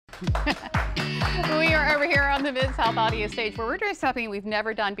We are over here on the Mid-South Audio Stage where we're doing something we've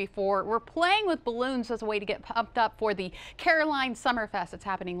never done before. We're playing with balloons as a way to get pumped up for the Caroline Summerfest that's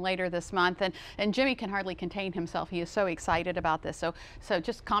happening later this month. And Jimmy can hardly contain himself. He is so excited about this. So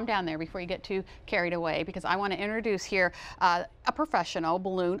just calm down there before you get too carried away, because I want to introduce here a professional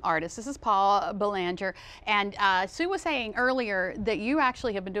balloon artist. This is Paul Belanger. And Sue was saying earlier that you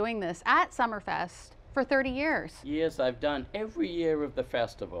actually have been doing this at Summerfest for 30 years. Yes, I've done every year of the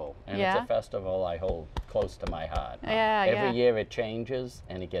festival, and it's a festival I hold close to my heart. Every year it changes,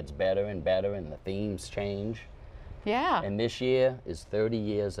 and it gets better and better, and the themes change. Yeah. And this year is 30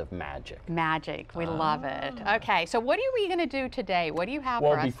 years of magic. Magic, we love it. Okay, so what are we going to do today? What do you have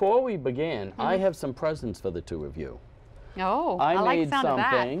for us? Well, before we begin, I have some presents for the two of you. Oh, I like made the sound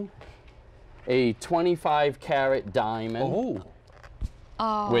something, a 25-carat diamond.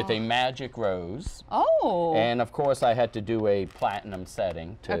 With a magic rose. Oh. And of course I had to do a platinum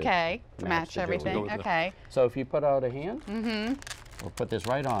setting to match everything. Okay. So if you put out a hand, we'll put this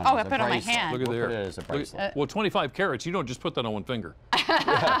right on. Oh, I put it on my hand. Look at there. Put it as a bracelet. Well, 25 carats, you don't just put that on one finger.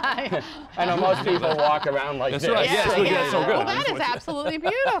 I know most people walk around like That's this. right. Yes, that's so good. Well, that is absolutely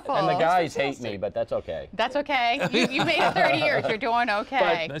beautiful. And the guys hate me, but that's okay. That's okay. You made it 30 years. You're doing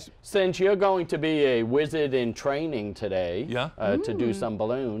okay. But since you're going to be a wizard in training today to do some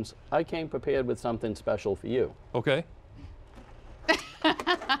balloons, I came prepared with something special for you. Okay.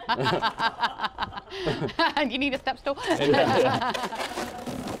 You need a step stool?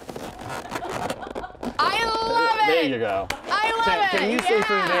 I love it! There you go. I love it! Can you see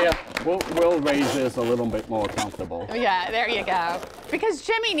through there? We'll raise this a little bit more comfortable. Yeah, there you go. Because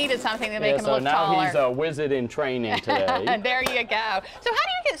Jimmy needed something to make him look taller. So now he's a wizard in training today. There you go. So how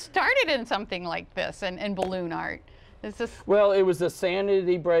do you get started in something like this, in balloon art? Well, it was a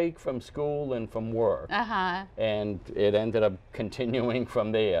sanity break from school and from work. And it ended up continuing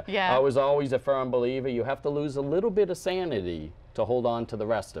from there. Yeah. I was always a firm believer you have to lose a little bit of sanity to hold on to the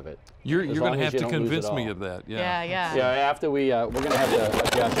rest of it. You're going to have to convince me of that. Yeah. Yeah, after we're going to have to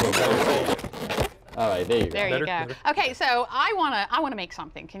adjust your All right, there you go. There you go. Better. Okay, so I want to make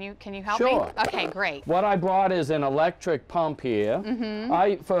something. Can you help me? Okay, great. What I brought is an electric pump here.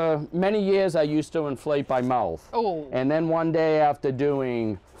 For many years I used to inflate by mouth. Oh. And then one day after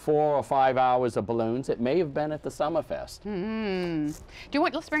doing 4 or 5 hours of balloons, it may have been at the Summerfest. Do you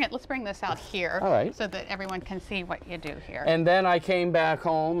want? Let's bring this out here. All right. So that everyone can see what you do here. And then I came back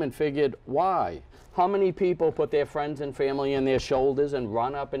home and figured, why? How many people put their friends and family on their shoulders and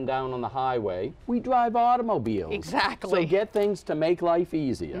run up and down on the highway? We drive automobiles. Exactly. So get things to make life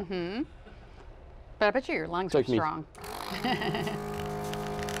easier. But I bet your lungs are strong.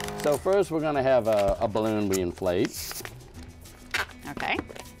 So first we're going to have a balloon we inflate. Okay.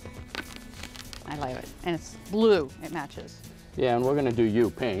 I love it. And it's blue. It matches. Yeah, and we're going to do you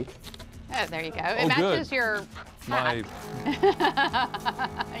pink. Oh, there you go. It matches good. your hat.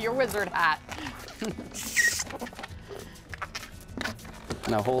 Your wizard hat.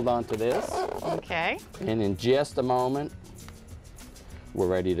 Now hold on to this. Okay. And in just a moment, we're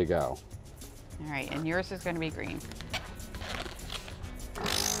ready to go. All right, and yours is going to be green.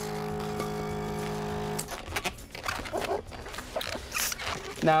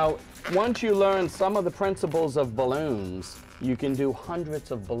 Now, once you learn some of the principles of balloons, you can do hundreds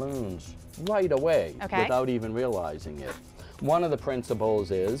of balloons right away without even realizing it. One of the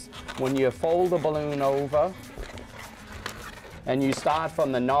principles is when you fold a balloon over and you start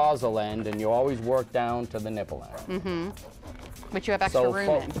from the nozzle end and you always work down to the nipple end. But you have extra room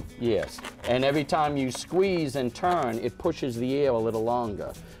in. Yes, and every time you squeeze and turn, it pushes the air a little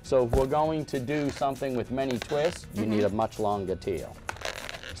longer. So if we're going to do something with many twists, you need a much longer tail.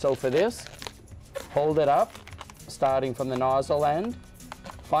 So for this, hold it up, starting from the nozzle end.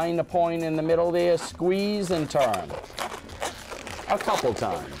 Find a point in the middle there, squeeze and turn. A couple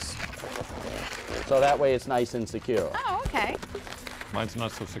times. So that way it's nice and secure. Oh, okay. Mine's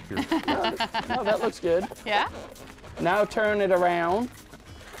not so secure. No, that looks good. Yeah? Now turn it around.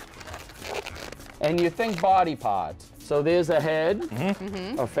 And you think body parts. So there's a head,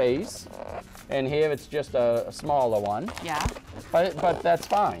 a face, and here it's just a smaller one. Yeah. But that's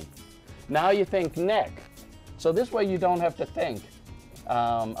fine. Now you think neck. So this way you don't have to think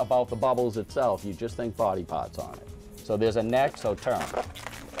about the bubbles itself. You just think body parts on it. So there's a neck, so turn.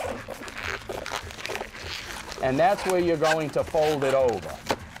 And that's where you're going to fold it over.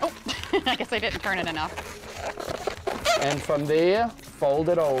 Oh, I guess I didn't turn it enough. And from there, fold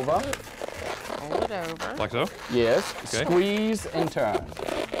it over. Fold it over. Like so? Yes. Okay. Squeeze and turn.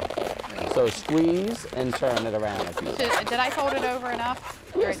 So squeeze and turn it around. If you Did I fold it over enough?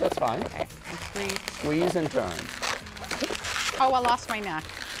 Yes, that's fine. Okay. And squeeze. Squeeze and turn. Oh, I lost my neck.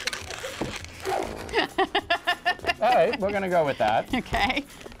 All right, we're going to go with that. Okay.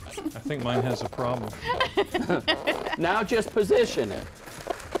 I think mine has a problem. Now just position it.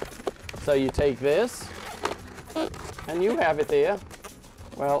 So you take this, and you have it there.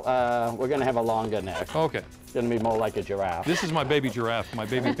 Well, we're going to have a longer neck. Okay. It's going to be more like a giraffe. This is my baby giraffe, my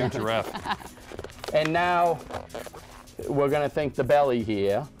baby pink giraffe. And now we're going to think the belly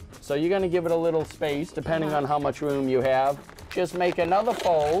here. So you're going to give it a little space, depending on how much room you have. Just make another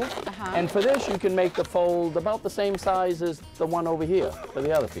fold. And for this, you can make the fold about the same size as the one over here for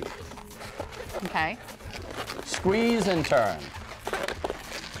the other feet. Okay. Squeeze and turn.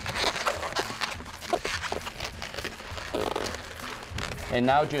 And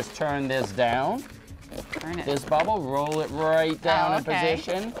now just turn this down. Turn it. This bubble, roll it right down in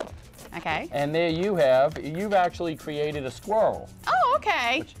position. Okay. And there you have, you've actually created a squirrel. Oh,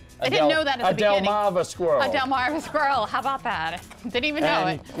 okay. I didn't know that at the beginning. A Delmarva squirrel. A Delmarva squirrel. How about that? Didn't even know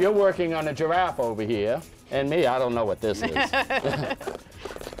And it. you're working on a giraffe over here. And me, I don't know what this is.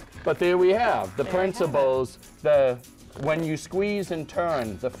 But there we have the principles. When you squeeze and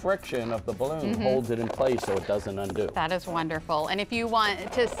turn, the friction of the balloon holds it in place so it doesn't undo. That is wonderful. And if you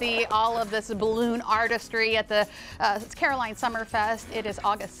want to see all of this balloon artistry at the Caroline Summer Fest, it is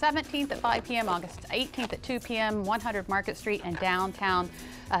August 17th at 5 p.m., August 18th at 2 p.m., 100 Market Street in downtown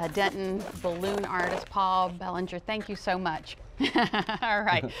Denton. Balloon artist Paul Belanger, thank you so much. All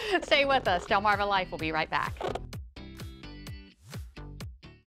right, stay with us. Delmarva Life will be right back.